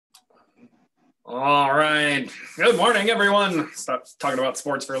All right. Good morning, everyone. Stop talking about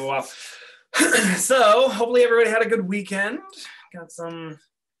sports for a little while. So hopefully everybody had a good weekend. Got some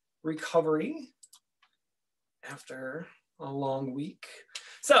recovery after a long week.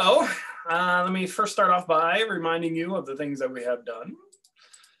 So let me first start off by reminding you of the things that we have done.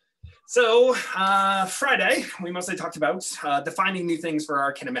 So Friday, we mostly talked about defining new things for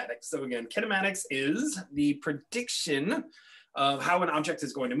our kinematics. So again, kinematics is the prediction of how an object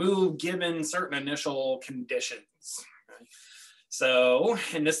is going to move given certain initial conditions. Okay? So,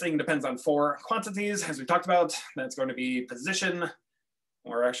 and this thing depends on four quantities, as we talked about. That's going to be position,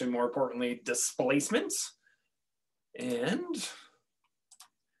 or actually more importantly, displacement. And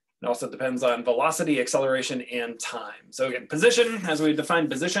it also depends on velocity, acceleration, and time. So again, position, as we define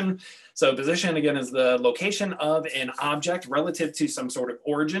position. So position, again, is the location of an object relative to some sort of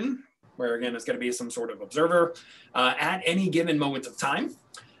origin, where again, it's going to be some sort of observer at any given moment of time.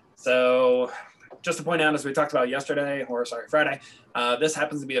 So just to point out, as we talked about yesterday, or sorry, Friday, this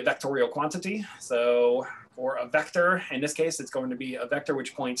happens to be a vectorial quantity. So for a vector, in this case, it's going to be a vector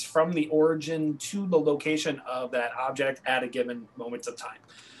which points from the origin to the location of that object at a given moment of time.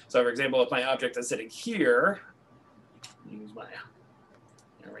 So for example, if my object is sitting here,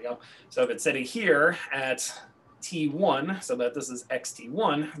 there we go. So if it's sitting here at T1, so that this is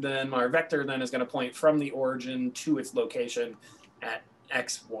xt1, then my vector then is going to point from the origin to its location at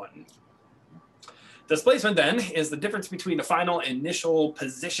x1. Displacement then is the difference between the final initial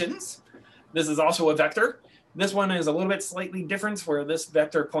positions. This is also a vector. This one is a little bit slightly different, where this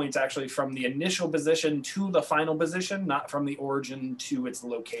vector points actually from the initial position to the final position, not from the origin to its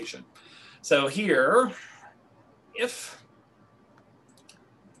location. So here, if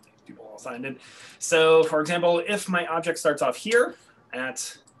people all signed in. So for example, if my object starts off here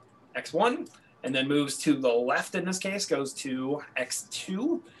at x1 and then moves to the left, in this case, goes to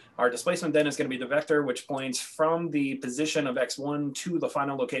x2, our displacement then is going to be the vector which points from the position of x1 to the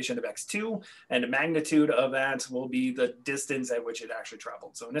final location of x2, and the magnitude of that will be the distance at which it actually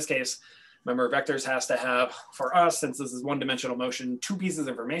traveled. So in this case, remember, vectors has to have, for us, since this is one-dimensional motion, two pieces of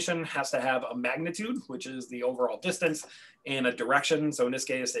information, has to have a magnitude, which is the overall distance, and a direction. So in this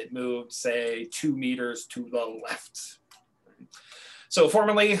case, it moved, say, 2 meters to the left. So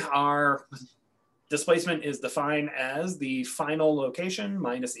formally, our displacement is defined as the final location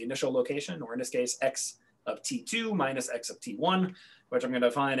minus the initial location, or in this case, x of t2 minus x of t1, which I'm going to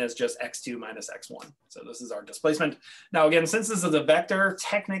define as just x2 minus x1. So this is our displacement. Now again, since this is a vector,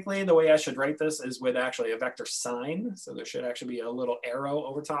 technically the way I should write this is with actually a vector sign. So there should actually be a little arrow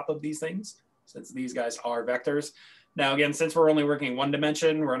over top of these things, since these guys are vectors. Now again, since we're only working in one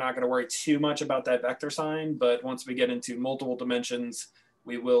dimension, we're not going to worry too much about that vector sign, but once we get into multiple dimensions,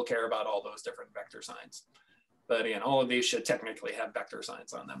 we will care about all those different vector signs. But again, all of these should technically have vector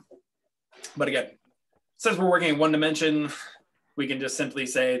signs on them. But again, since we're working in one dimension, we can just simply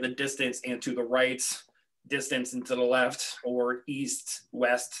say the distance and to the right, distance and to the left, or east,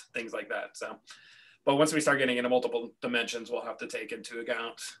 west, things like that. So, but once we start getting into multiple dimensions, we'll have to take into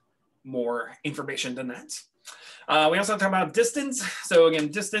account more information than that. We also talk about distance. So again,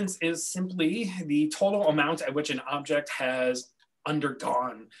 distance is simply the total amount at which an object has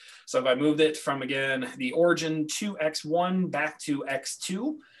undergone. So if I moved it from, again, the origin to x1 back to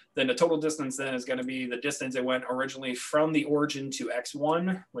x2, then the total distance then is going to be the distance it went originally from the origin to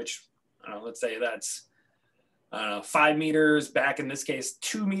x1, which let's say that's 5 meters, back in this case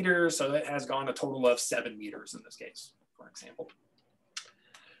 2 meters, so it has gone a total of 7 meters in this case, for example.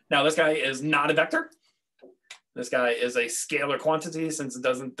 Now this guy is not a vector. This guy is a scalar quantity, since it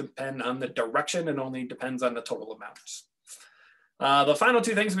doesn't depend on the direction, it only depends on the total amount. The final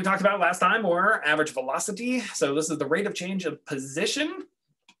two things we talked about last time were average velocity. So this is the rate of change of position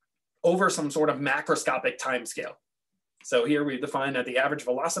over some sort of macroscopic time scale. So here we define that the average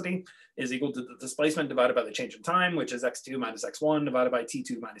velocity is equal to the displacement divided by the change in time, which is x2 minus x1 divided by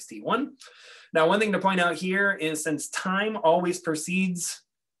t2 minus t1. Now, one thing to point out here is, since time always proceeds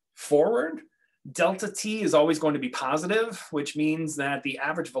forward, delta t is always going to be positive, which means that the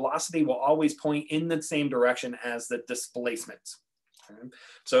average velocity will always point in the same direction as the displacement. Okay.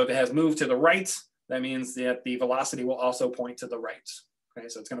 So if it has moved to the right, that means that the velocity will also point to the right. Okay,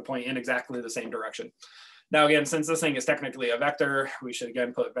 so it's going to point in exactly the same direction. Now again, since this thing is technically a vector, we should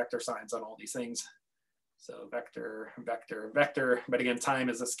again put vector signs on all these things. So vector, vector, vector, but again, time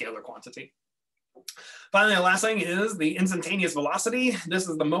is a scalar quantity. Finally, the last thing is the instantaneous velocity. This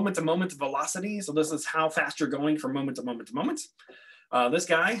is the moment-to-moment velocity. So this is how fast you're going from moment to moment to moment. This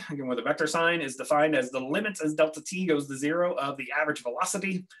guy, again with a vector sign, is defined as the limit as delta t goes to 0 of the average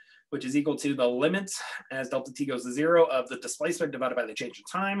velocity, which is equal to the limit as delta t goes to 0 of the displacement divided by the change in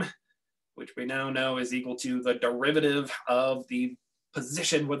time. which we now know is equal to the derivative of the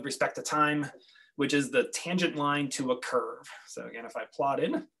position with respect to time, which is the tangent line to a curve. So again, if I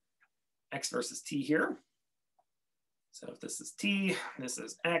plotted x versus t here, so if this is t, this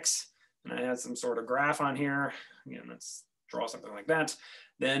is x, and I had some sort of graph on here, again, let's draw something like that,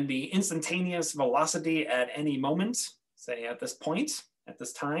 then the instantaneous velocity at any moment, say at this point, at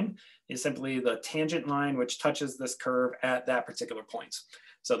this time, is simply the tangent line which touches this curve at that particular point.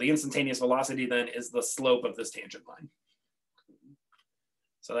 So the instantaneous velocity then is the slope of this tangent line.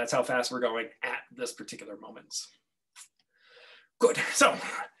 So that's how fast we're going at this particular moment. Good, so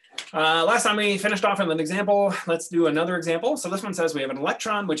last time we finished off with an example, let's do another example. So this one says we have an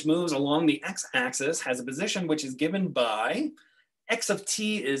electron which moves along the x-axis, has a position which is given by x of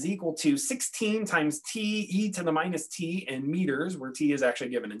t is equal to 16 times t e to the minus t in meters, where t is actually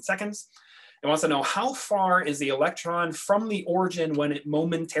given in seconds. It wants to know how far is the electron from the origin when it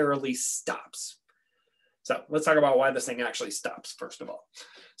momentarily stops. So let's talk about why this thing actually stops, first of all.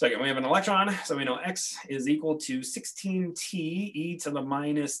 So again, we have an electron, so we know x is equal to 16t e to the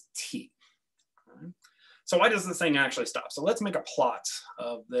minus t. Okay. So why does this thing actually stop? So let's make a plot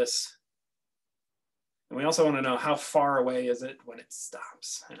of this. And we also want to know how far away is it when it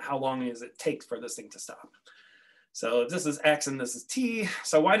stops, and how long does it take for this thing to stop. So this is x and this is t.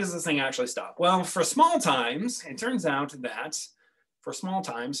 So why does this thing actually stop? Well, for small times, it turns out that for small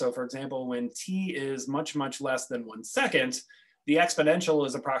time, so for example, when t is much, much less than 1 second, the exponential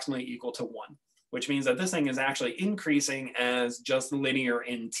is approximately equal to 1, which means that this thing is actually increasing as just linear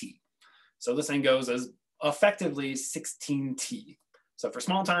in t. So this thing goes as effectively 16t. So for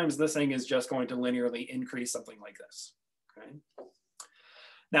small times, this thing is just going to linearly increase something like this, okay?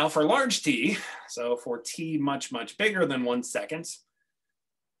 Now for large t, so for t much, much bigger than 1 second,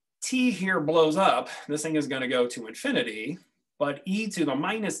 t here blows up, this thing is gonna go to infinity, but e to the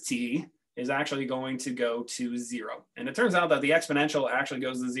minus t is actually going to go to 0. And it turns out that the exponential actually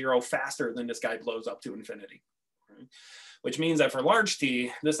goes to 0 faster than this guy blows up to infinity, right? Which means that for large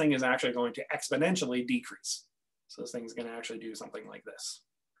t, this thing is actually going to exponentially decrease. So this thing's gonna actually do something like this,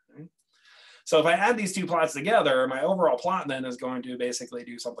 okay? So if I add these two plots together, my overall plot then is going to basically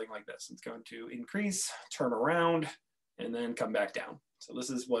do something like this. It's going to increase, turn around, and then come back down. So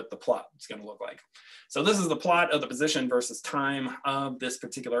this is what the plot is going to look like. So this is the plot of the position versus time of this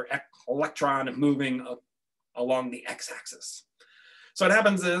particular electron moving along the x-axis. So what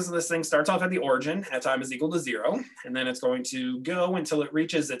happens is this thing starts off at the origin at time is equal to 0, and then it's going to go until it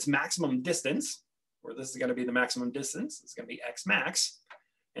reaches its maximum distance, where this is going to be the maximum distance. It's going to be x max,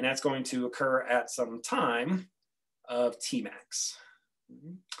 and that's going to occur at some time of t max.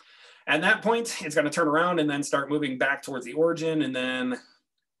 At that point, it's going to turn around and then start moving back towards the origin and then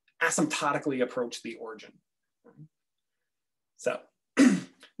asymptotically approach the origin. So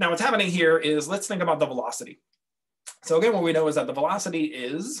now what's happening here is, let's think about the velocity. So again, what we know is that the velocity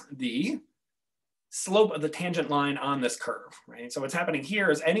is the slope of the tangent line on this curve, right? So what's happening here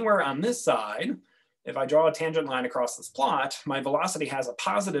is anywhere on this side, if I draw a tangent line across this plot, my velocity has a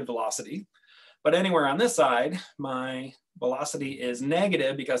positive velocity, but anywhere on this side, my velocity is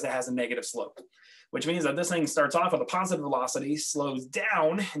negative because it has a negative slope, which means that this thing starts off with a positive velocity, slows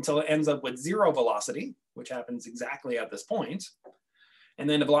down until it ends up with 0 velocity, which happens exactly at this point. And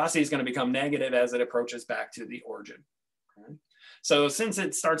then the velocity is going to become negative as it approaches back to the origin. Okay. So since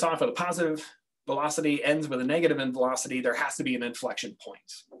it starts off with a positive velocity, ends with a negative velocity, there has to be an inflection point.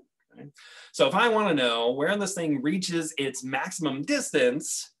 Okay. So if I want to know where this thing reaches its maximum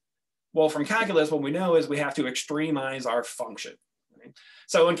distance, well, from calculus, what we know is we have to extremize our function. Right?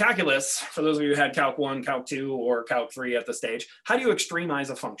 So in calculus, for those of you who had Calc 1, Calc 2, or Calc 3 at the stage, how do you extremize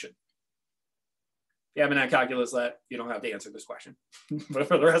a function? If you haven't had calculus, you don't have to answer this question. But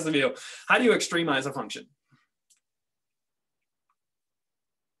for the rest of you, how do you extremize a function?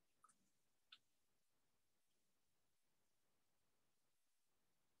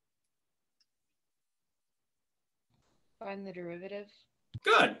 Find the derivative.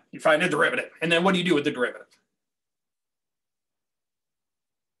 Good. You find a derivative. And then what do you do with the derivative?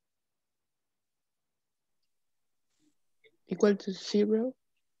 Equal to 0.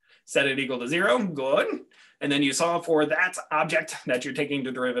 Set it equal to 0. Good. And then you solve for that object that you're taking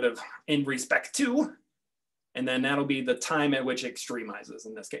the derivative in respect to. And then that'll be the time at which it extremizes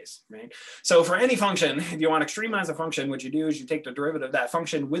in this case, right? So for any function, if you want to extremize a function, what you do is you take the derivative of that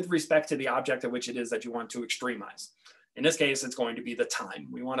function with respect to the object at which it is that you want to extremize. In this case, it's going to be the time.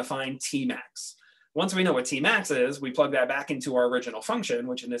 We want to find t max. Once we know what t max is, we plug that back into our original function,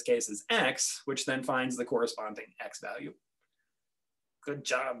 which in this case is x, which then finds the corresponding x value. Good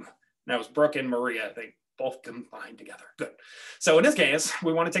job. That was Brooke and Maria, I think, both combined together. Good. So in this case,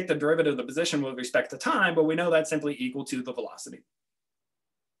 we want to take the derivative of the position with respect to time, but we know that's simply equal to the velocity.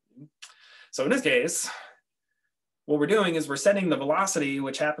 So in this case, what we're doing is we're setting the velocity,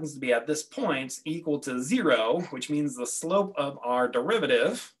 which happens to be at this point, equal to 0, which means the slope of our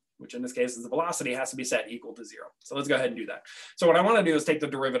derivative, which in this case is the velocity, has to be set equal to 0. So let's go ahead and do that. So what I want to do is take the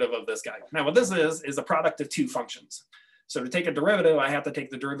derivative of this guy. Now what this is a product of two functions. So to take a derivative, I have to take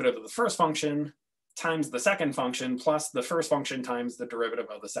the derivative of the first function times the second function plus the first function times the derivative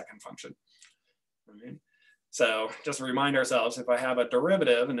of the second function. Right? So just to remind ourselves, if I have a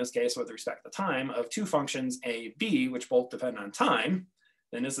derivative, in this case with respect to time, of two functions a, b, which both depend on time,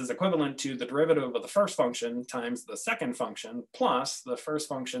 then this is equivalent to the derivative of the first function times the second function plus the first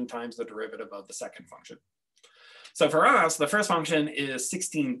function times the derivative of the second function. So for us, the first function is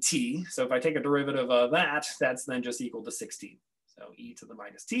 16t. So if I take a derivative of that, that's then just equal to 16. So e to the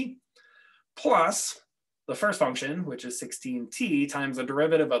minus t plus the first function, which is 16t, times the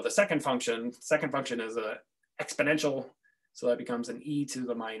derivative of the second function. Second function is an exponential, so that becomes an e to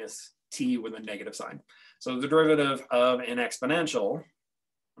the minus t with a negative sign. So the derivative of an exponential,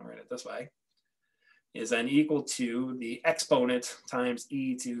 I'll write it this way, is then equal to the exponent times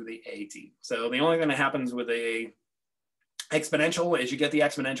e to the at. So the only thing that happens with a exponential is you get the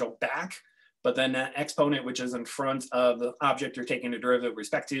exponential back, but then that exponent, which is in front of the object you're taking the derivative with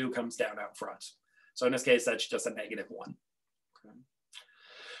respect to, comes down out front. So in this case, that's just a -1. Okay.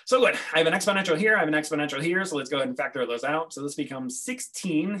 So good, I have an exponential here, I have an exponential here, so let's go ahead and factor those out. So this becomes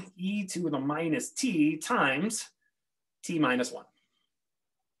 16 e to the minus t times t minus 1.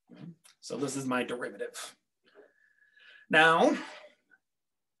 Okay. So this is my derivative. Now,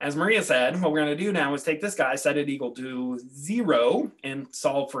 as Maria said, what we're going to do now is take this guy, set it equal to 0, and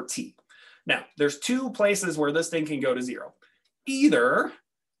solve for t. Now, there's two places where this thing can go to 0. Either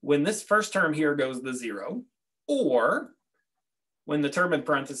when this first term here goes to 0, or when the term in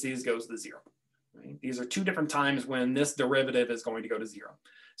parentheses goes to 0. Right? These are two different times when this derivative is going to go to 0.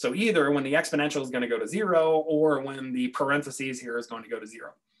 So either when the exponential is going to go to 0, or when the parentheses here is going to go to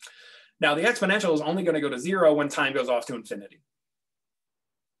 0. Now, the exponential is only going to go to 0 when time goes off to infinity.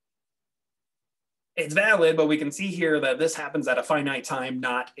 It's valid, but we can see here that this happens at a finite time,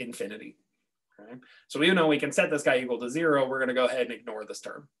 not infinity. Okay? So even though we can set this guy equal to 0, we're going to go ahead and ignore this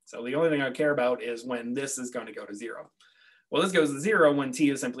term. So the only thing I care about is when this is going to go to 0. Well, this goes to 0 when t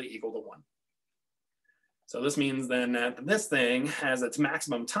is simply equal to 1. So this means then that this thing has its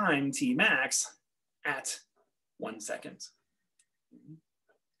maximum time, t max, at 1 second.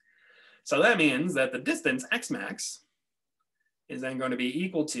 So that means that the distance, x max, is then going to be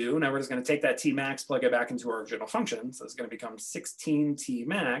equal to, now we're just going to take that t max, plug it back into our original function. So it's going to become 16 t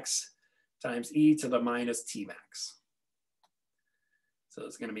max times e to the minus t max. So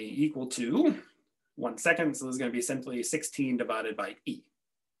it's going to be equal to 1 second. So this is going to be simply 16 divided by e.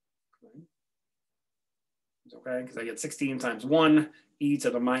 Okay, because I get 16 times 1, e to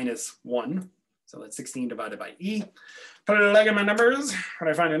the minus 1. So that's 16 divided by e. Plug in my numbers. What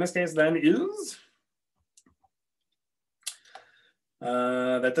I find in this case then is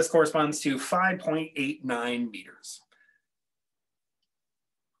that this corresponds to 5.89 meters.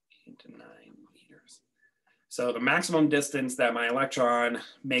 8 to 9 meters. So the maximum distance that my electron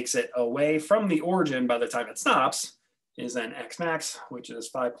makes it away from the origin by the time it stops is then x max, which is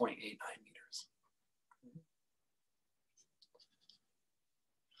 5.89 meters.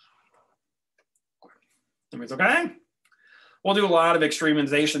 Everybody's okay? We'll do a lot of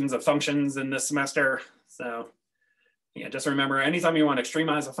extremizations of functions in this semester. So yeah, just remember, anytime you want to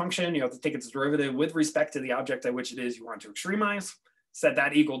extremize a function, you have to take its derivative with respect to the object at which it is you want to extremize, set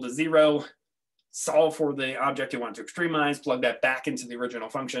that equal to 0, solve for the object you want to extremize, plug that back into the original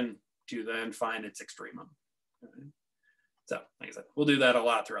function to then find its extremum. Okay. So like I said, we'll do that a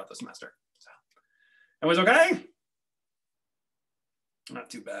lot throughout the semester. So, everyone's okay? Not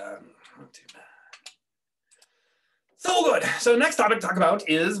too bad, not too bad. So good. So next topic to talk about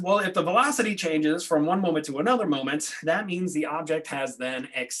is, well, if the velocity changes from one moment to another moment, that means the object has then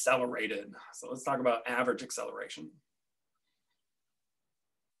accelerated. So let's talk about average acceleration.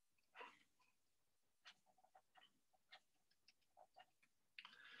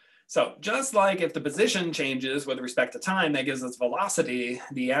 So just like if the position changes with respect to time, that gives us velocity,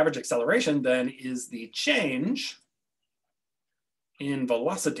 the average acceleration then is the change in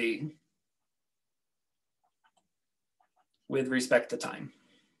velocity with respect to time.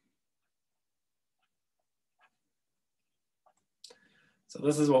 So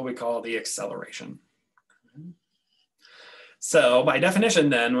this is what we call the acceleration. So by definition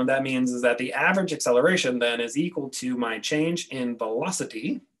then, what that means is that the average acceleration then is equal to my change in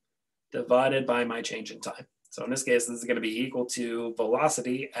velocity divided by my change in time. So in this case, this is going to be equal to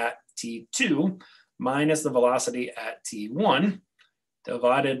velocity at t2 minus the velocity at t1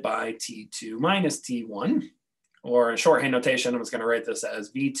 divided by t2 minus t1. Or in shorthand notation, I'm just going to write this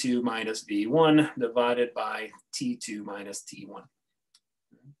as v2 minus v1 divided by t2 minus t1.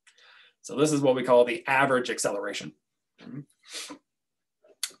 So this is what we call the average acceleration.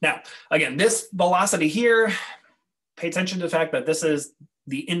 Now, again, this velocity here, pay attention to the fact that this is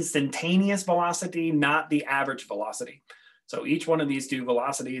the instantaneous velocity, not the average velocity. So each one of these two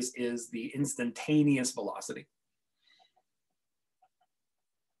velocities is the instantaneous velocity.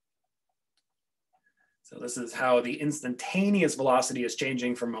 So this is how the instantaneous velocity is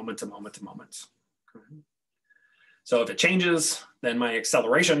changing from moment to moment to moment. So if it changes, then my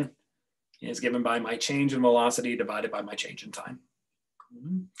acceleration is given by my change in velocity divided by my change in time.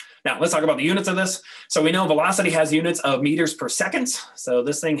 Now let's talk about the units of this. So we know velocity has units of meters per second. So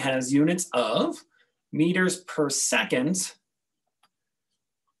this thing has units of meters per second.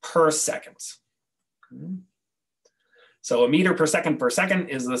 So a meter per second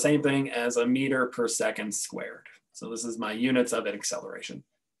is the same thing as a meter per second squared. So this is my units of acceleration.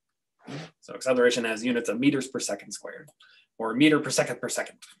 So acceleration has units of meters per second squared, or meter per second per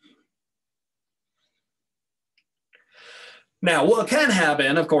second. Now, what can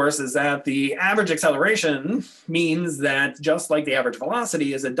happen, of course, is that the average acceleration means that just like the average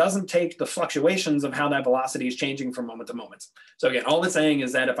velocity is, it doesn't take the fluctuations of how that velocity is changing from moment to moment. So again, all it's saying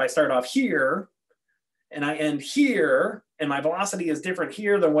is that if I start off here and I end here, and my velocity is different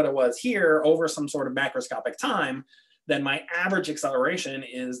here than what it was here over some sort of macroscopic time, then my average acceleration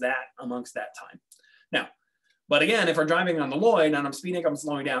is that amongst that time. Now, but again, if we're driving on the Lloyd and I'm speeding up and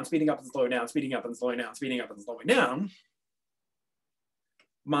slowing down, speeding up and slowing down, speeding up and slowing down, speeding up and slowing down,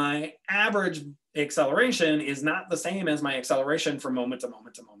 my average acceleration is not the same as my acceleration from moment to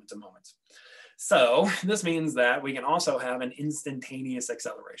moment to moment to moment. So this means that we can also have an instantaneous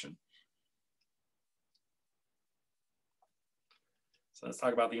acceleration. So let's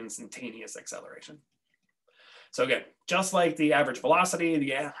talk about the instantaneous acceleration. So again, just like the average velocity,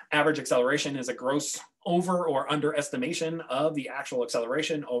 the average acceleration is a gross over or underestimation of the actual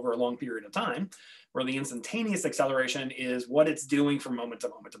acceleration over a long period of time, where the instantaneous acceleration is what it's doing from moment to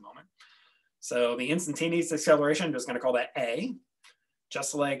moment to moment. So the instantaneous acceleration, I'm just going to call that A,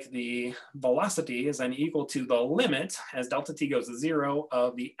 just like the velocity is then equal to the limit as delta t goes to 0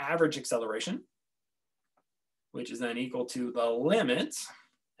 of the average acceleration, which is then equal to the limit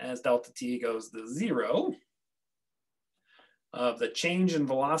as delta t goes to 0 of the change in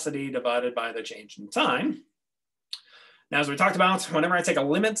velocity divided by the change in time. Now, as we talked about, whenever I take a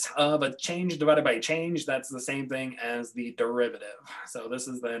limit of a change divided by a change, that's the same thing as the derivative. So this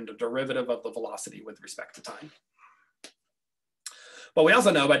is then the derivative of the velocity with respect to time. But we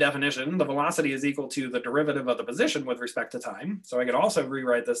also know by definition, the velocity is equal to the derivative of the position with respect to time. So I could also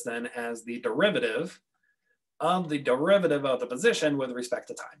rewrite this then as the derivative of the position with respect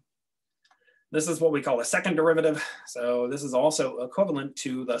to time. This is what we call a second derivative. So this is also equivalent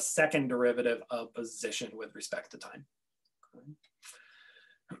to the second derivative of position with respect to time.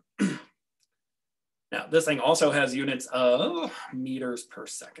 Now, this thing also has units of meters per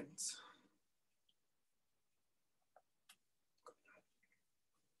second.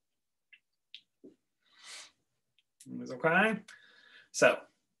 Okay, so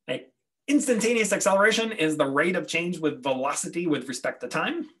instantaneous acceleration is the rate of change with velocity with respect to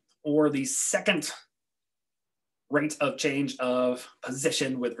time, or the second rate of change of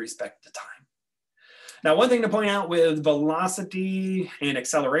position with respect to time. Now, one thing to point out with velocity and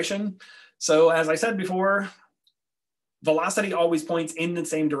acceleration, so as I said before, velocity always points in the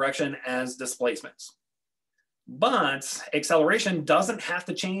same direction as displacements. But acceleration doesn't have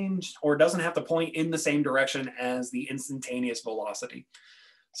to change or doesn't have to point in the same direction as the instantaneous velocity.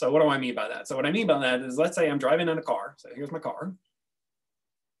 So what do I mean by that? So what I mean by that is, let's say I'm driving in a car. So here's my car.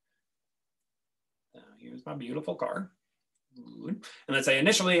 Here's my beautiful car. And let's say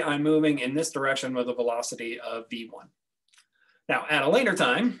initially I'm moving in this direction with a velocity of v1. Now at a later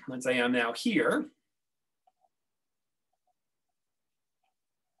time, let's say I'm now here.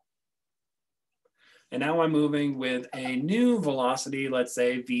 And now I'm moving with a new velocity, let's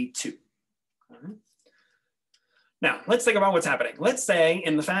say v2. Now let's think about what's happening. Let's say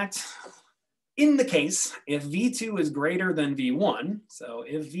in the case, if v2 is greater than v1, so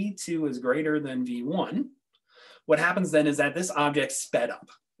if v2 is greater than v1, what happens then is that this object sped up,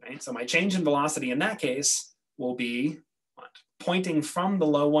 right? So my change in velocity in that case will be pointing from the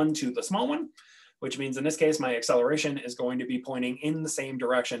low one to the small one, which means in this case, my acceleration is going to be pointing in the same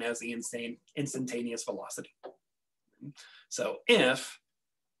direction as the instantaneous velocity. So if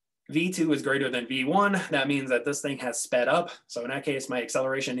V2 is greater than V1. That means that this thing has sped up. So in that case, my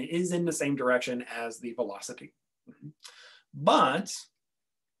acceleration is in the same direction as the velocity. But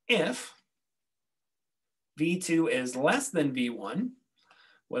if V2 is less than V1,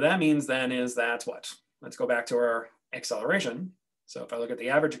 what that means then is that what? Let's go back to our acceleration. So if I look at the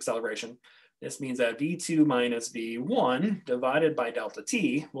average acceleration, this means that V2 minus V1 divided by delta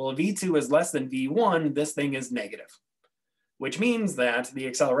t, well, if V2 is less than V1, this thing is negative, which means that the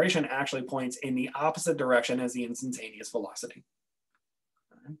acceleration actually points in the opposite direction as the instantaneous velocity.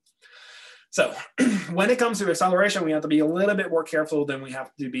 So when it comes to acceleration, we have to be a little bit more careful than we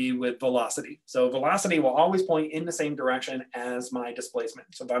have to be with velocity. So velocity will always point in the same direction as my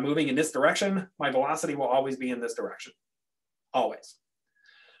displacement. So if I'm moving in this direction, my velocity will always be in this direction, always.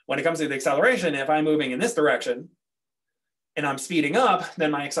 When it comes to the acceleration, if I'm moving in this direction and I'm speeding up,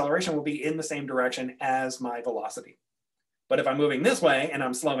 then my acceleration will be in the same direction as my velocity. But if I'm moving this way and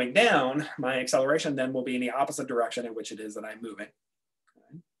I'm slowing down, my acceleration then will be in the opposite direction in which it is that I'm moving.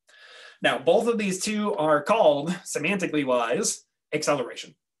 Now, both of these two are called, semantically wise,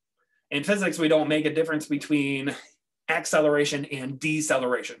 acceleration. In physics, we don't make a difference between acceleration and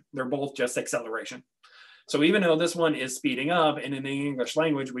deceleration. They're both just acceleration. So even though this one is speeding up, and in the English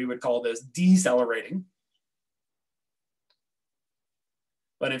language, we would call this decelerating.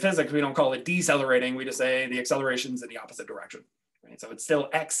 But in physics, we don't call it decelerating. We just say the acceleration's in the opposite direction. Right? So it's still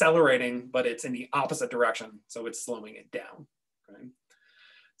accelerating, but it's in the opposite direction. So it's slowing it down. Right?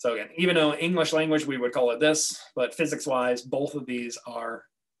 So again, even though English language, we would call it this, but physics-wise, both of these are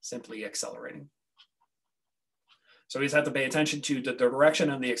simply accelerating. So we just have to pay attention to the direction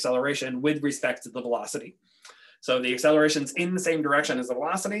of the acceleration with respect to the velocity. So the acceleration's in the same direction as the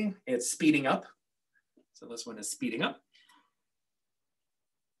velocity, it's speeding up. So this one is speeding up.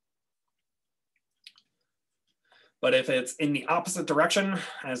 But if it's in the opposite direction,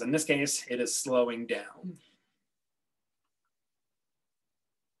 as in this case, it is slowing down.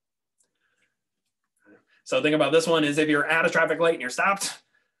 So think about this one is if you're at a traffic light and you're stopped,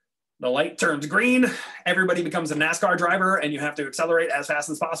 the light turns green, everybody becomes a NASCAR driver and you have to accelerate as fast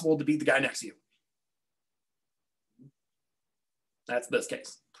as possible to beat the guy next to you. That's this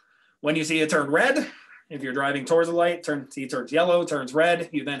case. When you see it turn red, if you're driving towards the light, see it turns yellow, turns red,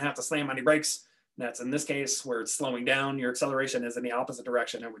 you then have to slam on your brakes. That's in this case where it's slowing down. Your acceleration is in the opposite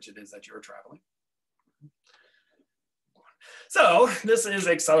direction in which it is that you're traveling. So this is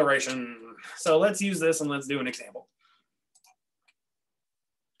acceleration. So let's use this and let's do an example.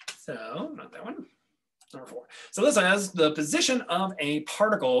 So not that one, number 4. So this says the position of a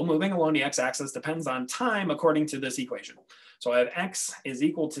particle moving along the x-axis depends on time according to this equation. So I have x is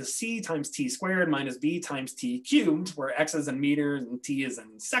equal to c times t squared minus b times t cubed, where x is in meters and t is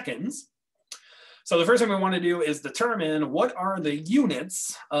in seconds. So the first thing we want to do is determine what are the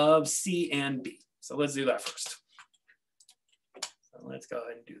units of c and b. So let's do that first. So let's go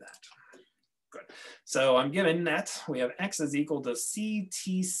ahead and do that. Good. So I'm given that we have x is equal to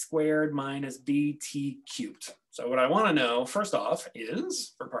ct squared minus bt cubed. So what I want to know first off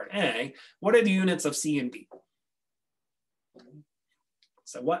is, for part A, what are the units of c and b?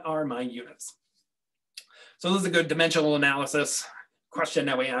 So what are my units? So this is a good dimensional analysis question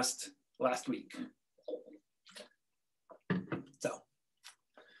that we asked last week. So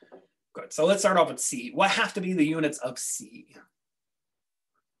good. So let's start off with c. What have to be the units of c?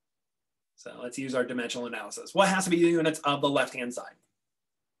 So let's use our dimensional analysis. What has to be the units of the left-hand side?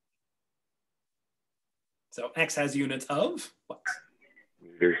 So x has units of what?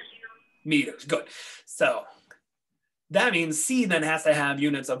 Meters. Meters, good. So that means c then has to have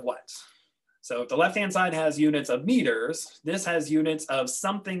units of what? So if the left-hand side has units of meters, this has units of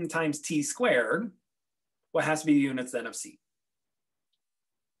something times t squared. What has to be the units then of c?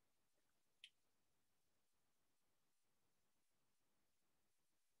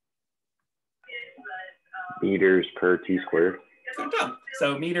 Meters per t squared. Good job.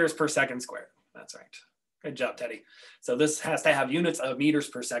 So meters per second squared. That's right. Good job, Teddy. So this has to have units of meters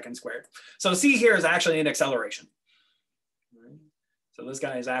per second squared. So c here is actually an acceleration. So this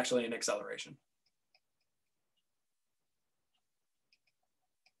guy is actually an acceleration.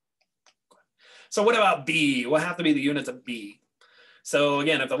 So what about b? What have to be the units of b? So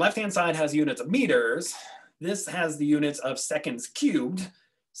again, if the left-hand side has units of meters, this has the units of seconds cubed.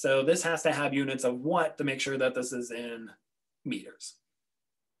 So this has to have units of what to make sure that this is in meters?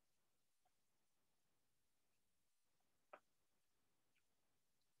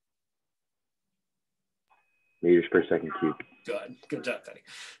 Meters per second cubed. Good job, Teddy.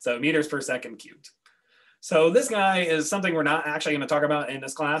 So meters per second cubed. So this guy is something we're not actually going to talk about in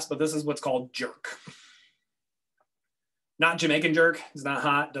this class, but this is what's called jerk. Not Jamaican jerk. It's not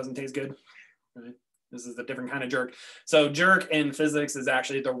hot. Doesn't taste good. Right? This is a different kind of jerk. So jerk in physics is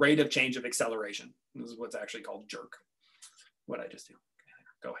actually the rate of change of acceleration. This is what's actually called jerk. What I just do.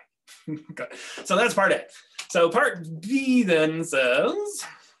 Go away. Good. So that's part A. So part B then says,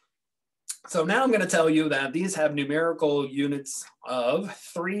 so now I'm going to tell you that these have numerical units of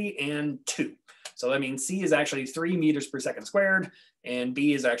 3 and 2. So that means C is actually 3 meters per second squared, and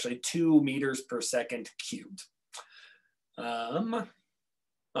B is actually 2 meters per second cubed.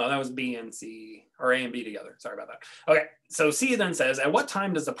 Oh, that was B and C, or A and B together. Sorry about that. Okay, so C then says, at what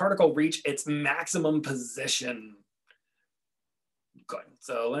time does the particle reach its maximum position? Good.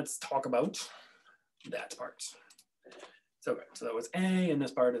 So let's talk about that part. So good. So that was A, and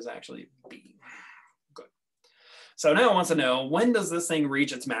this part is actually B. Good. So now it wants to know, when does this thing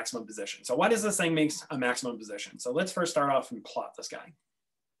reach its maximum position? So why does this thing make a maximum position? So let's first start off and plot this guy.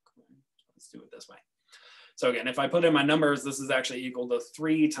 Let's do it this way. So again, if I put in my numbers, this is actually equal to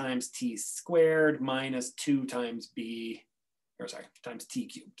 3 times t squared minus 2 times b, or sorry, times t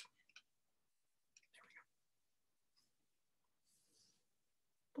cubed.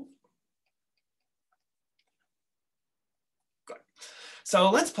 Good.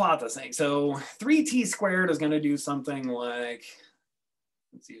 So let's plot this thing. So 3t squared is going to do something like,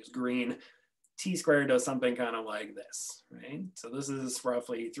 let's use green. T squared does something kind of like this, right? So this is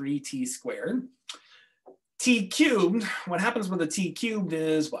roughly 3t squared. T cubed, what happens with a t cubed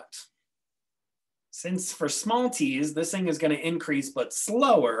is what? Since for small t's, this thing is going to increase but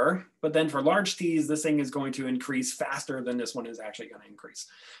slower, but then for large t's, this thing is going to increase faster than this one is actually going to increase.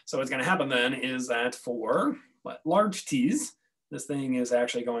 So what's going to happen then is that for large t's, this thing is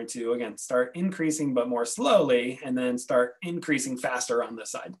actually going to, again, start increasing but more slowly, and then start increasing faster on this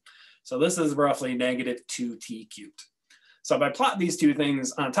side. So this is roughly negative 2t cubed. So if I plot these two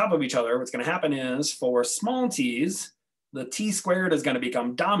things on top of each other, what's going to happen is for small t's, the t squared is going to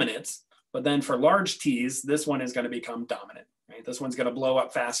become dominant, but then for large t's, this one is going to become dominant. Right? This one's going to blow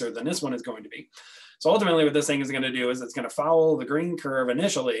up faster than this one is going to be. So ultimately what this thing is going to do is it's going to follow the green curve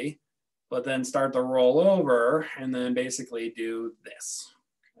initially, but then start to roll over and then basically do this.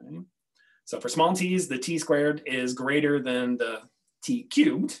 Okay? So for small t's, the t squared is greater than the t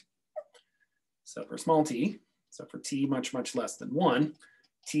cubed. So for small t, so for t much, much less than 1,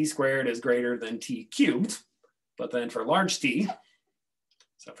 t squared is greater than t cubed. But then for large t,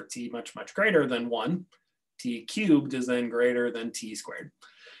 so for t much, much greater than 1, t cubed is then greater than t squared.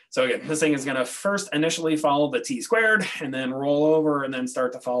 So again, this thing is going to first initially follow the t squared and then roll over and then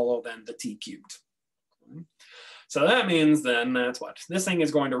start to follow then the t cubed. So that means then that's what? This thing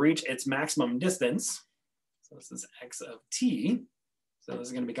is going to reach its maximum distance. So this is x of t. So this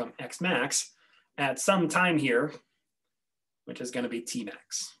is going to become x max at some time here, which is going to be t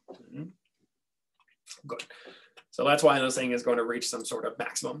max. Good. So that's why this thing is going to reach some sort of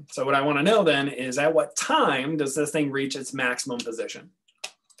maximum. So what I want to know then is at what time does this thing reach its maximum position?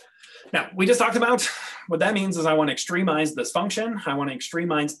 Now, we just talked about what that means is I want to extremize this function. I want to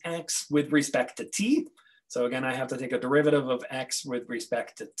extremize x with respect to t. So again, I have to take a derivative of x with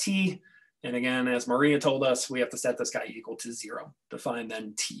respect to t. And again, as Maria told us, we have to set this guy equal to 0 to find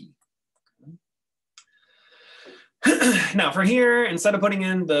then t. Now for here, instead of putting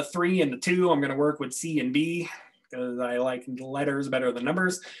in the 3 and the 2, I'm going to work with C and B because I like letters better than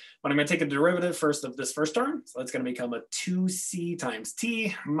numbers. But I'm going to take a derivative first of this first term. So that's going to become a 2c times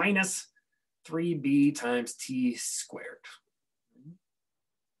t minus 3b times t squared.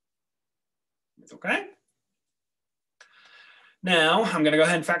 It's okay. Now I'm going to go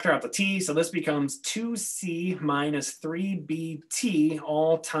ahead and factor out the t. So this becomes 2c minus 3bt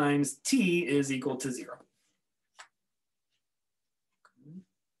all times t is equal to 0.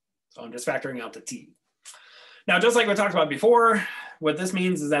 So I'm just factoring out the t. Now, just like we talked about before, what this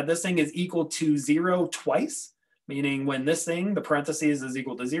means is that this thing is equal to 0 twice, meaning when this thing, the parentheses, is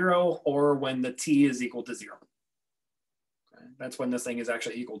equal to 0, or when the t is equal to 0. Okay, that's when this thing is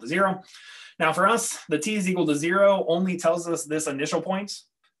actually equal to 0. Now for us, the t is equal to 0 only tells us this initial point,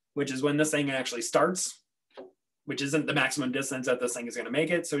 which is when this thing actually starts, which isn't the maximum distance that this thing is going to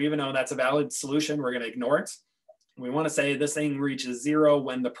make it. So even though that's a valid solution, we're going to ignore it. We want to say this thing reaches 0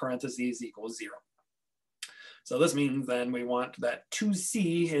 when the parentheses equals 0. So this means then we want that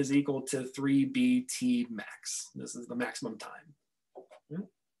 2c is equal to 3bt max. This is the maximum time.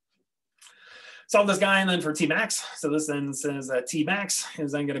 Solve this guy and then for t max. So this then says that t max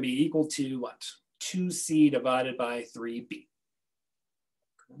is then going to be equal to what? 2c divided by 3b.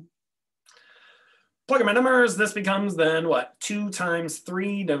 Plug in my numbers, this becomes then what? 2 times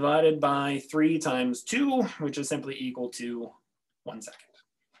 3 divided by 3 times 2, which is simply equal to 1 second.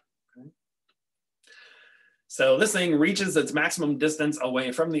 Okay. So this thing reaches its maximum distance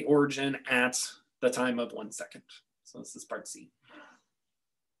away from the origin at the time of 1 second. So this is part C.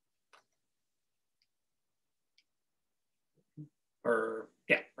 Or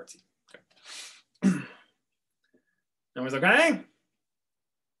yeah, part C. Okay. Everyone's okay?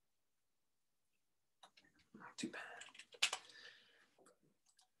 Not too bad.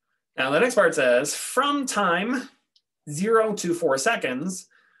 Now the next part says, from time 0 to 4 seconds,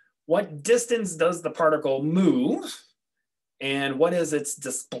 what distance does the particle move and what is its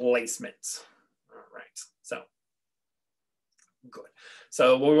displacement? All right, so good.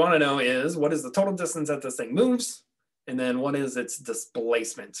 So what we want to know is what is the total distance that this thing moves, and then what is its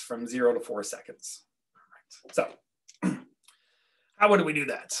displacement from 0 to 4 seconds. All right, so how would we do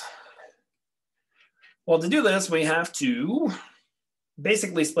that? Well, to do this, we have to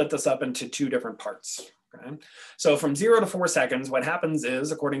basically split this up into 2 different parts. Okay? So from 0 to 4 seconds, what happens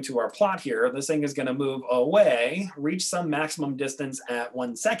is, according to our plot here, this thing is going to move away, reach some maximum distance at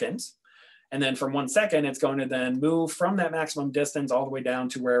 1 second. And then from 1 second, it's going to then move from that maximum distance all the way down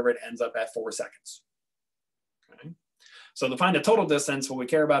to wherever it ends up at 4 seconds. Okay? So to find the total distance, what we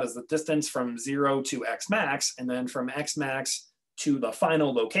care about is the distance from 0 to x max, and then from x max to the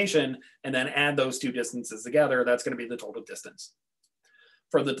final location, and then add those 2 distances together. That's going to be the total distance.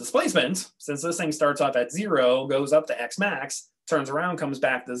 For the displacement, since this thing starts off at 0, goes up to x max, turns around, comes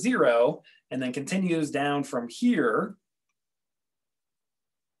back to 0, and then continues down from here,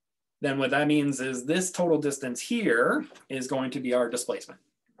 then what that means is this total distance here is going to be our displacement.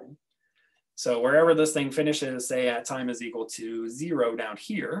 So wherever this thing finishes, say at time is equal to 0 down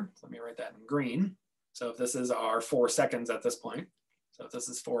here, let me write that in green. So if this is our 4 seconds at this point, so if this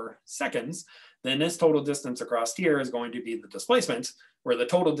is 4 seconds, then this total distance across here is going to be the displacement, where the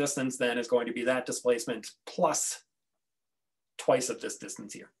total distance then is going to be that displacement plus twice of this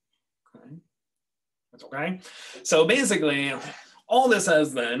distance here. Okay. That's okay. So basically, all this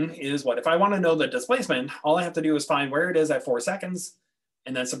says then is what? If I want to know the displacement, all I have to do is find where it is at 4 seconds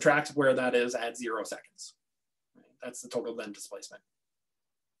and then subtract where that is at 0 seconds. That's the total then displacement.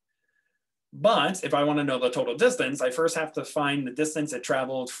 But if I want to know the total distance, I first have to find the distance it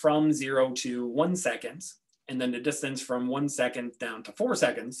traveled from 0 to 1 second, and then the distance from 1 second down to 4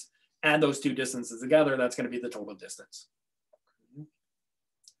 seconds. Add those 2 distances together, that's going to be the total distance.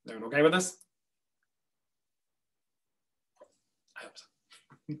 Everyone okay with this? I hope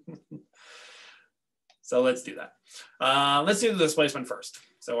so. So let's do that. Let's do the displacement first.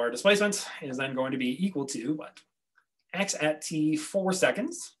 So our displacement is then going to be equal to what? X at t 4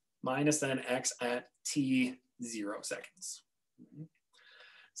 seconds minus then x at t 0 seconds.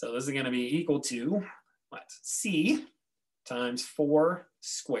 So this is going to be equal to what? C times 4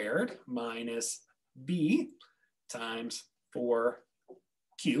 squared minus b times 4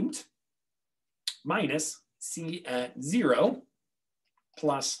 cubed minus c at 0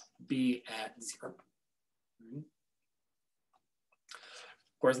 plus b at 0. Of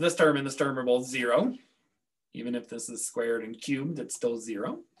course, this term and this term are both 0. Even if this is squared and cubed, it's still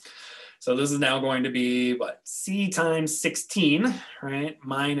 0. So this is now going to be what? C times 16, right?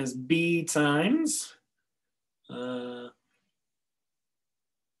 Minus B times, let's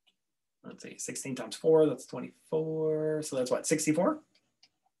see, 16 times 4, that's 24. So that's what, 64?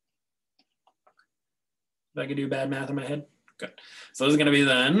 If I can do bad math in my head, good. So this is going to be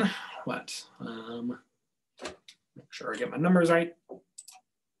then what? Make sure I get my numbers right.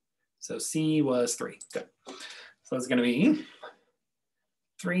 So C was 3, good. So it's going to be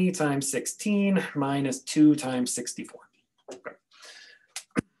 3 times 16 minus 2 times 64. Okay.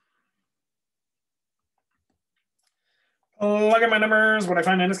 Look at my numbers. What I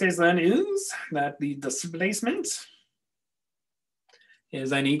find in this case then is that the displacement is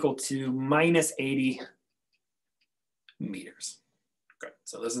then equal to minus 80 meters. Good.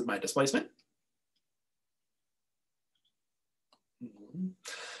 So this is my displacement.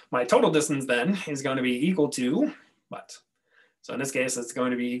 My total distance then is going to be equal to what? So in this case, it's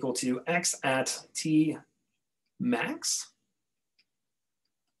going to be equal to x at t max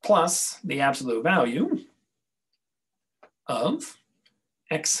plus the absolute value of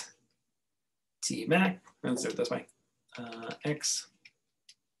x t max. Let's do it this way. X.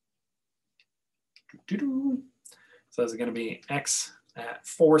 So this is going to be x at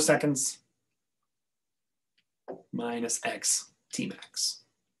 4 seconds minus x t max.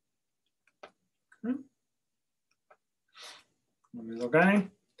 Okay.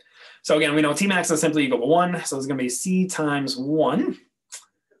 So again, we know T max is simply equal to 1. So it's going to be C times 1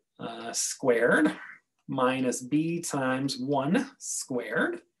 squared minus B times 1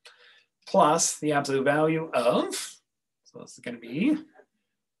 squared plus the absolute value of, so this is going to be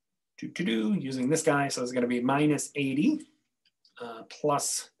using this guy. So it's going to be minus 80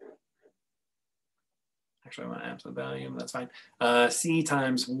 plus, actually I want absolute value, that's fine. C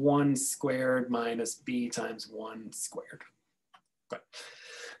times 1 squared minus B times 1 squared. Okay.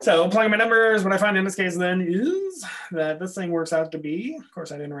 So plugging my numbers, what I find in this case then is that this thing works out to be, of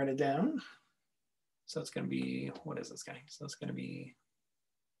course I didn't write it down. So it's going to be, what is this guy? So it's going to be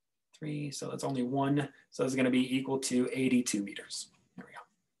 3, so that's only 1. So it's going to be equal to 82 meters. There we go.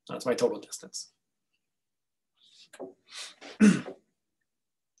 So that's my total distance.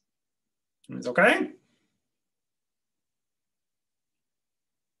 It's okay?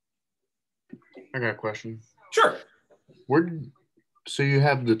 I got a question. Sure. So you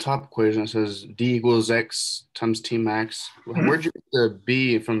have the top equation that says D equals X times T max. Where'd you get the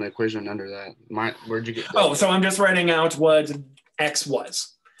B from the equation under that? Where'd you get that? Oh, so I'm just writing out what X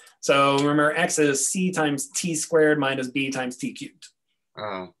was. So remember, X is C times T squared minus B times T cubed.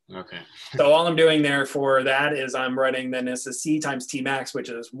 Oh, okay. So all I'm doing there for that is I'm writing then this is C times T max, which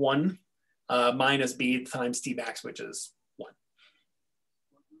is 1, minus B times T max, which is 1.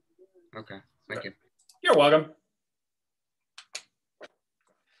 Okay, thank you. You're welcome.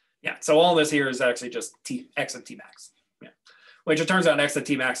 Yeah, so all this here is actually just X of T max. Yeah. Which it turns out X of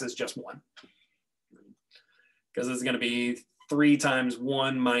T max is just 1. Because this is going to be 3 times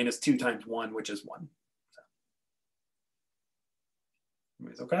 1 minus 2 times 1, which is 1.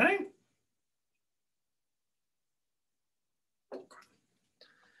 So, okay?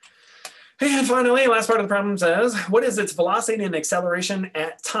 And finally, last part of the problem says, what is its velocity and acceleration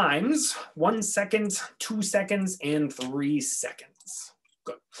at times 1 second, 2 seconds, and 3 seconds?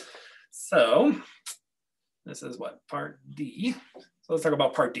 Good. So this is what, part D. So let's talk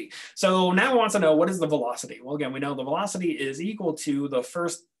about part D. So now it wants to know, what is the velocity? Well, again, we know the velocity is equal to the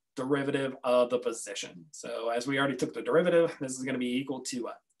first derivative of the position. So as we already took the derivative, this is going to be equal to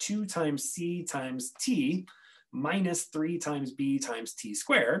 2 times C times T minus 3 times B times T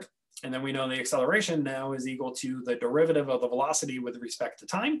squared. And then we know the acceleration now is equal to the derivative of the velocity with respect to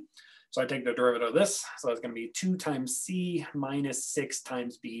time. So I take the derivative of this. So it's going to be 2 times C minus 6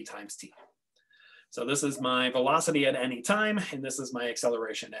 times B times T. So this is my velocity at any time, and this is my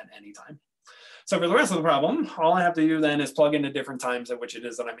acceleration at any time. So for the rest of the problem, all I have to do then is plug in the different times at which it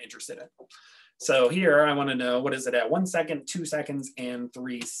is that I'm interested in. So here I want to know, what is it at 1 second, 2 seconds, and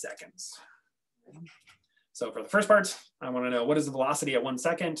 3 seconds? So for the first part, I want to know, what is the velocity at 1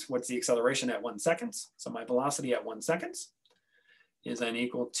 second? What's the acceleration at 1 second? So my velocity at 1 second is then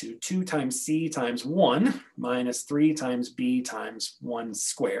equal to 2 times C times 1 minus 3 times B times 1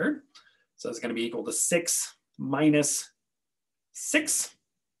 squared. So it's going to be equal to 6 minus 6,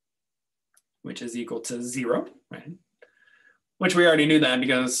 which is equal to 0, right? Which we already knew that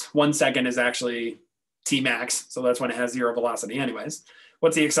because 1 second is actually T max. So that's when it has 0 velocity anyways.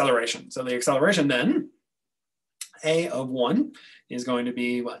 What's the acceleration? So the acceleration then, A of 1 is going to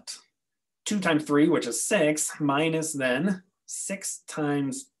be what? 2 times 3, which is 6, minus then 6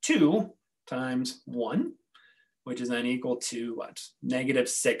 times 2 times 1, which is then equal to what? Negative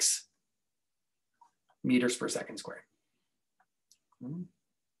 6 meters per second squared.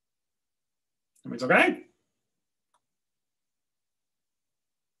 Everybody's okay?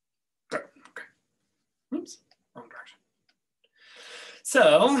 Good. Okay. Oops, wrong direction.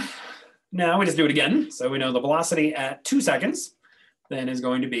 So now we just do it again. So we know the velocity at 2 seconds then is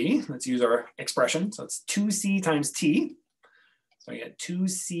going to be, let's use our expression. So it's 2c times t. So I get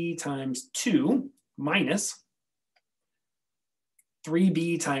 2c times 2 minus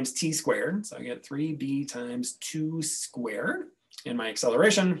 3b times t squared. So I get 3b times 2 squared. And my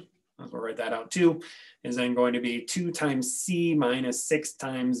acceleration, I'll write that out too, is then going to be 2 times c minus 6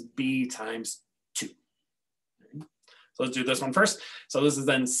 times b times 2. So let's do this one first. So this is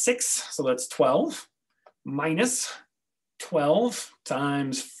then 6, so that's 12, minus 12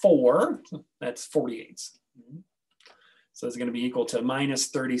 times 4, that's 48. So it's going to be equal to minus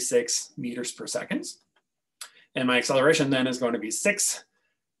 36 meters per second. And my acceleration then is going to be 6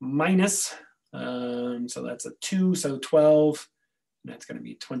 minus, so that's a 2, so 12, and that's going to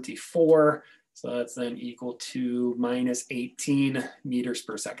be 24. So that's then equal to minus 18 meters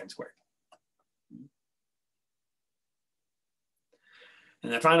per second squared.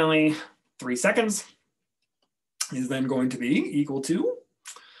 And then finally, 3 seconds is then going to be equal to,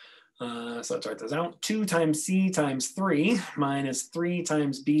 so let's write this out, 2 times c times 3 minus 3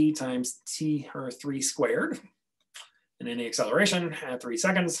 times b times t, or 3 squared. And then the acceleration at 3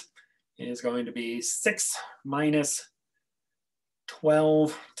 seconds is going to be 6 minus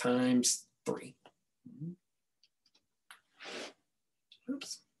 12 times 3.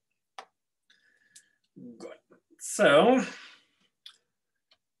 Oops. Good. So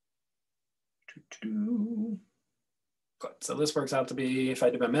Good. So this works out to be, if I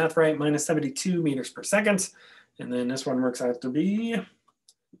did my math right, minus 72 meters per second. And then this one works out to be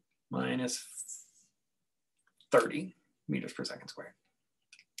minus 30 meters per second squared.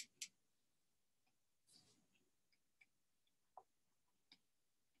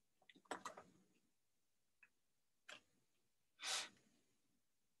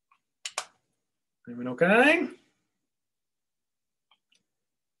 Everyone okay?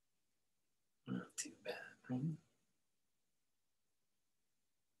 Not too bad. Right?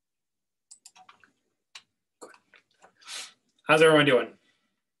 Good. How's everyone doing?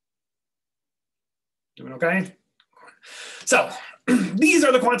 Doing okay? So these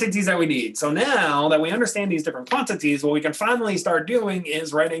are the quantities that we need. So now that we understand these different quantities, what we can finally start doing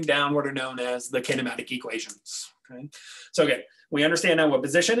is writing down what are known as the kinematic equations. Okay. So again, we understand now what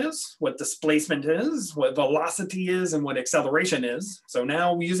position is, what displacement is, what velocity is, and what acceleration is. So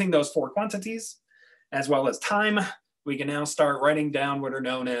now using those four quantities, as well as time, we can now start writing down what are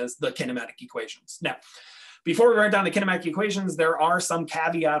known as the kinematic equations. Now, before we write down the kinematic equations, there are some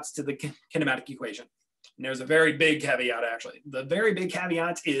caveats to the kinematic equation. And there's a very big caveat, actually. The very big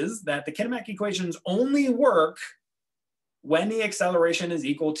caveat is that the kinematic equations only work when the acceleration is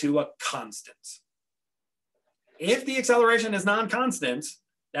equal to a constant. If the acceleration is non-constant,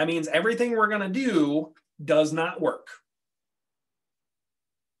 that means everything we're going to do does not work.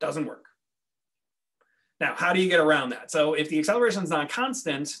 Doesn't work. Now, how do you get around that? So if the acceleration is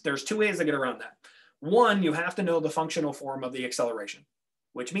non-constant, there's two ways to get around that. One, you have to know the functional form of the acceleration,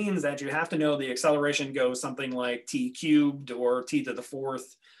 which means that you have to know the acceleration goes something like t cubed or t to the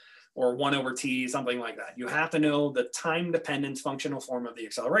fourth or 1 over t, something like that. You have to know the time-dependent functional form of the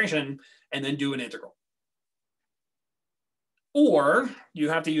acceleration and then do an integral. Or you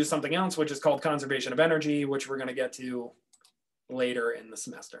have to use something else, which is called conservation of energy, which we're going to get to later in the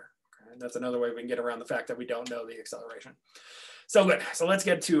semester. Okay? That's another way we can get around the fact that we don't know the acceleration. So good. So let's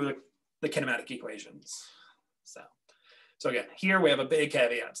get to the kinematic equations. So again, here we have a big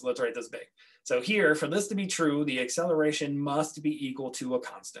caveat. So let's write this big. So here, for this to be true, the acceleration must be equal to a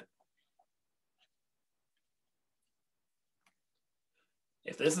constant.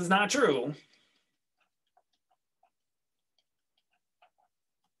 If this is not true,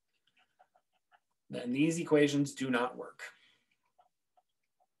 then these equations do not work.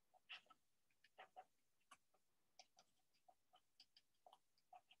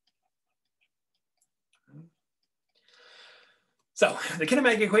 So the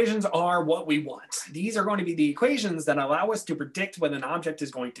kinematic equations are what we want. These are going to be the equations that allow us to predict what an object is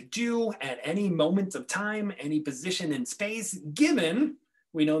going to do at any moment of time, any position in space, given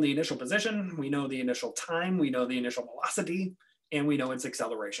we know the initial position, we know the initial time, we know the initial velocity, and we know its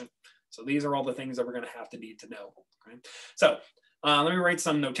acceleration. So these are all the things that we're going to need to know. Okay? So let me write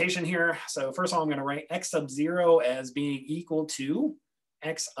some notation here. So first of all, I'm going to write x sub 0 as being equal to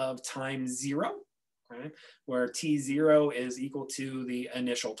x of time 0. Right? Where t0 is equal to the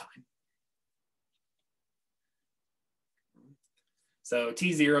initial time. So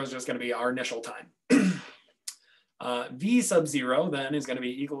t0 is just going to be our initial time. V sub 0 then is going to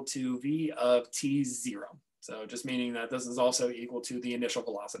be equal to v of t0. So just meaning that this is also equal to the initial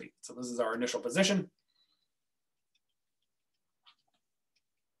velocity. So this is our initial position.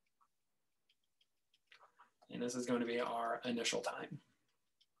 And this is going to be our initial time.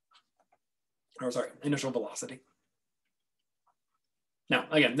 Or sorry, initial velocity. Now,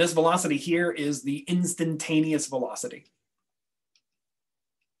 again, this velocity here is the instantaneous velocity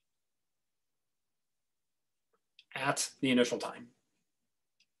at the initial time.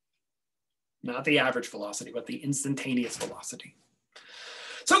 Not the average velocity, but the instantaneous velocity.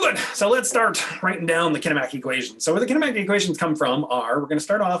 So good. So let's start writing down the kinematic equations. So where the kinematic equations come from are, we're going to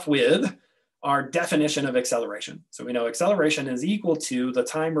start off with our definition of acceleration. So we know acceleration is equal to the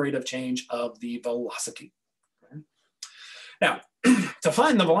time rate of change of the velocity. Okay. Now, to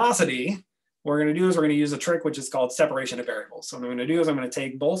find the velocity, what we're going to do is we're going to use a trick which is called separation of variables. So what I'm going to do is I'm going to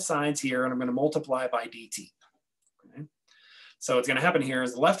take both sides here and I'm going to multiply by dt. Okay. So what's going to happen here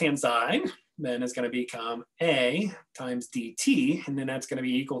is the left-hand side then is going to become a times dt, and then that's going to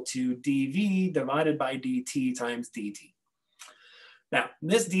be equal to dv divided by dt times dt. Now,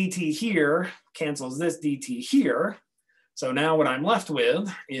 this dt here cancels this dt here. So now what I'm left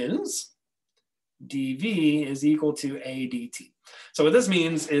with is dv is equal to a dt. So what this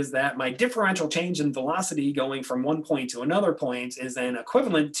means is that my differential change in velocity going from one point to another point is then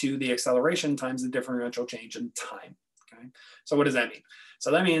equivalent to the acceleration times the differential change in time. Okay. So what does that mean? So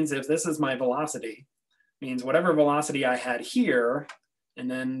that means if this is my velocity, means whatever velocity I had here, and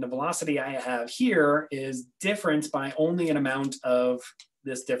then the velocity I have here is different by only an amount of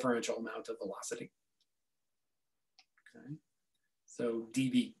this differential amount of velocity. Okay. So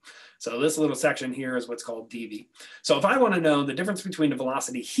dv. So this little section here is what's called dv. So if I want to know the difference between the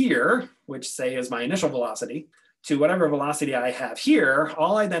velocity here, which say is my initial velocity, to whatever velocity I have here,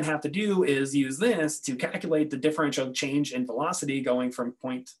 all I then have to do is use this to calculate the differential change in velocity going from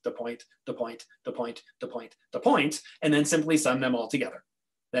point to point to point to point to point to point, and then simply sum them all together.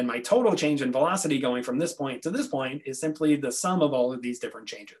 Then my total change in velocity going from this point to this point is simply the sum of all of these different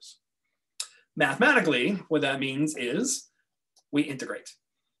changes. Mathematically, what that means is we integrate.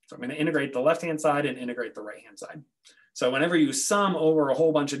 So I'm going to integrate the left-hand side and integrate the right-hand side. So whenever you sum over a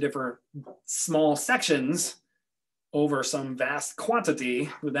whole bunch of different small sections over some vast quantity,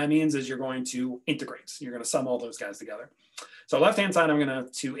 what that means is you're going to integrate. You're going to sum all those guys together. So left-hand side, I'm going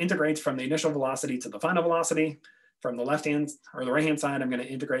to integrate from the initial velocity to the final velocity. From the left-hand or the right-hand side, I'm going to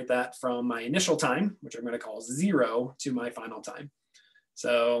integrate that from my initial time, which I'm going to call 0, to my final time.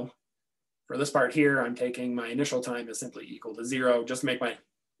 So for this part here, I'm taking my initial time is simply equal to 0, just to make my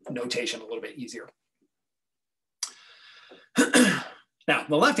notation a little bit easier. Now,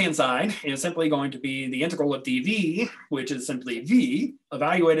 the left-hand side is simply going to be the integral of dv, which is simply v,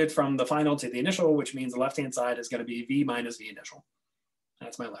 evaluated from the final to the initial, which means the left-hand side is going to be v minus v initial.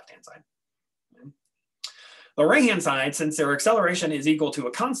 That's my left-hand side. The right-hand side, since their acceleration is equal to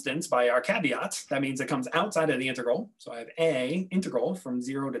a constant by our caveat, that means it comes outside of the integral. So I have a integral from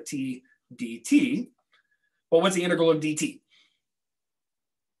 0 to t dt. Well, what's the integral of dt?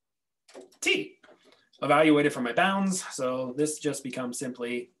 T, evaluated from my bounds. So this just becomes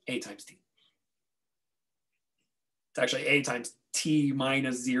simply a times t. It's actually a times t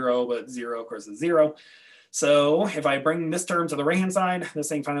minus 0, but 0, of course, is 0. So if I bring this term to the right-hand side, this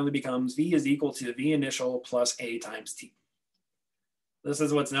thing finally becomes v is equal to v initial plus a times t. This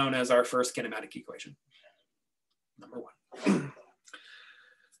is what's known as our first kinematic equation, number 1.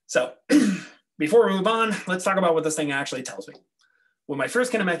 So before we move on, let's talk about what this thing actually tells me. What my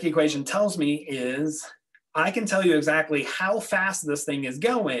first kinematic equation tells me is I can tell you exactly how fast this thing is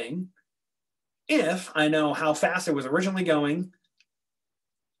going if I know how fast it was originally going,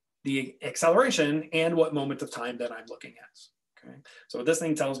 the acceleration, and what moment of time that I'm looking at. Okay, so what this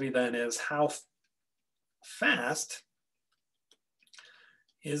thing tells me then is how fast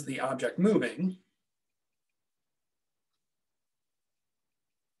is the object moving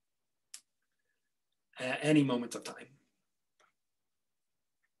at any moment of time.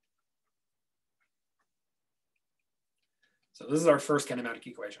 So this is our first kinematic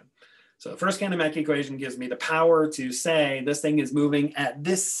equation. So the first kinematic equation gives me the power to say this thing is moving at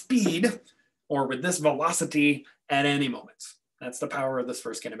this speed or with this velocity at any moment. That's the power of this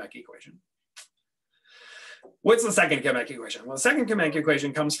first kinematic equation. What's the second kinematic equation? Well, the second kinematic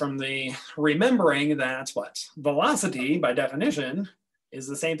equation comes from the remembering that what? Velocity, by definition, is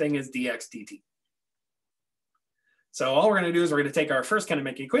the same thing as dx dt. So all we're going to do is we're going to take our first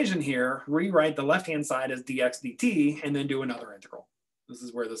kinematic equation here, rewrite the left-hand side as dx dt, and then do another integral. This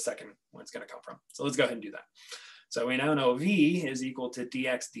is where the second one's going to come from. So let's go ahead and do that. So we now know v is equal to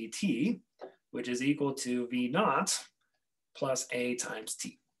dx dt, which is equal to v naught plus a times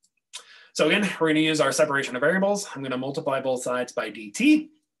t. So again, we're going to use our separation of variables. I'm going to multiply both sides by dt.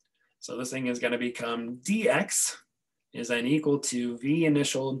 So this thing is going to become dx is then equal to v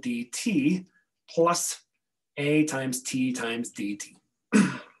initial dt plus a times t times dt.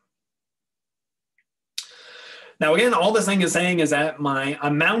 Now again, all this thing is saying is that my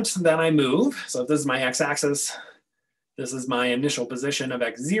amount that I move, so if this is my x-axis, this is my initial position of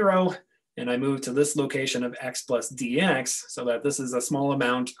x0, and I move to this location of x plus dx, so that this is a small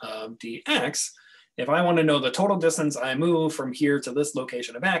amount of dx. If I want to know the total distance I move from here to this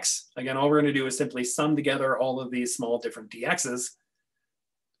location of x, again, all we're going to do is simply sum together all of these small different dx's,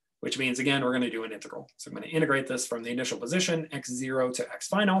 which means, again, we're going to do an integral. So I'm going to integrate this from the initial position, x0 to x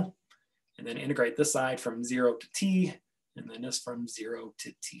final, and then integrate this side from 0 to t, and then this from 0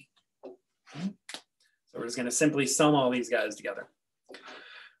 to t. Okay. So we're just going to simply sum all these guys together.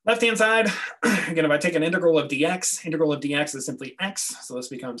 Left-hand side, again, if I take an integral of dx is simply x, so this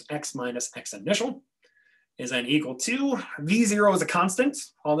becomes x minus x initial, is then equal to, v0 is a constant.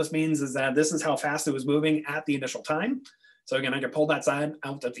 All this means is that this is how fast it was moving at the initial time. So again, I can pull that side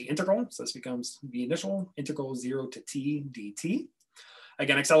out of the integral. So this becomes v initial, integral 0 to t dt.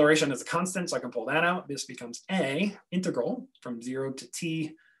 Again, acceleration is a constant, so I can pull that out. This becomes a integral from 0 to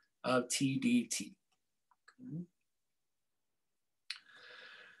t of t dt. Okay.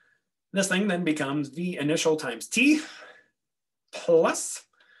 This thing then becomes v initial times t plus,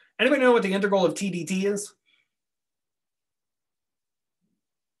 anybody know what the integral of t dt is?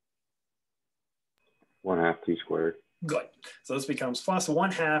 1/2 t squared. Good. So this becomes plus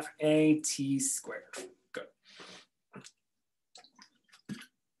 1/2 AT squared. Good.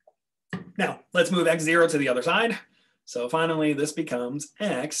 Now let's move x0 to the other side. So finally this becomes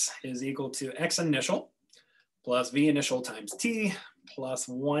x is equal to x initial plus v initial times t plus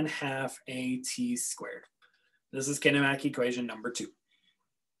 1/2 AT squared. This is kinematic equation number 2.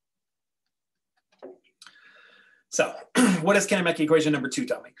 So what does kinematic equation number 2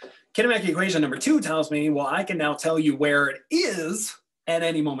 tell me? Kinematic equation number 2 tells me, well, I can now tell you where it is at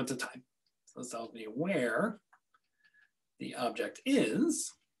any moment of time. So this tells me where the object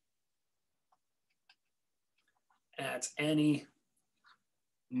is at any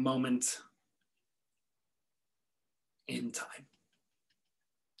moment in time.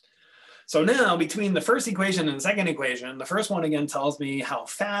 So now between the first equation and the second equation, the first one again tells me how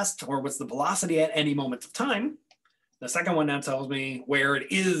fast or what's the velocity at any moment of time. The second one now tells me where it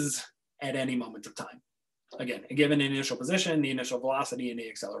is at any moment of time. Again, a given initial position, the initial velocity, and the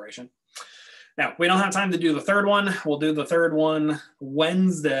acceleration. Now, we don't have time to do the third one. We'll do the third one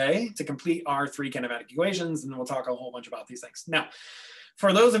Wednesday to complete our 3 kinematic equations, and we'll talk a whole bunch about these things. Now,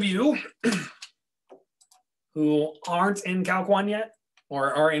 for those of you who aren't in Calc 1 yet,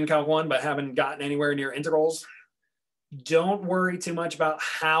 or are in Calc 1 but haven't gotten anywhere near integrals, don't worry too much about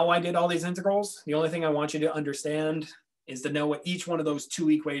how I did all these integrals. The only thing I want you to understand is to know what each one of those 2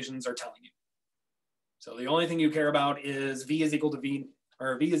 equations are telling you. So the only thing you care about is v is equal to v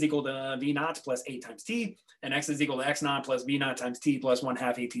naught plus 8 times t, and x is equal to x naught plus v naught times t plus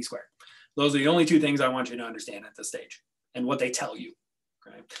 1/2 AT squared. Those are the only 2 things I want you to understand at this stage and what they tell you.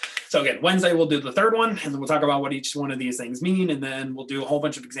 Okay. So again, Wednesday we'll do the third one, and then we'll talk about what each one of these things mean, and then we'll do a whole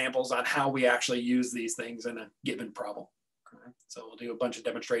bunch of examples on how we actually use these things in a given problem. Okay. So we'll do a bunch of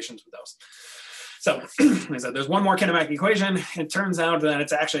demonstrations with those. So like I said, there's one more kinematic equation. It turns out that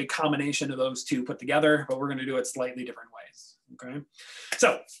it's actually a combination of those 2 put together, but we're going to do it slightly different ways. Okay.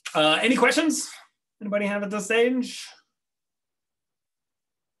 So any questions? Anybody have at this stage?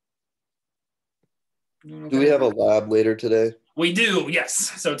 Okay. Do we have a lab later today? We do, yes.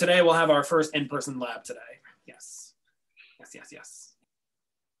 So today we'll have our first in-person lab today. Yes. Yes, yes, yes.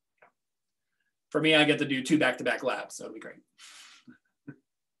 For me, I get to do 2 back-to-back labs, so it'll be great.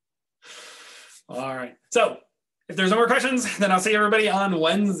 All right. So if there's no more questions, then I'll see everybody on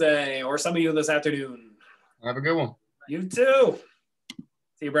Wednesday, or some of you this afternoon. Have a good one. You too.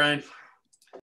 See you, Brian.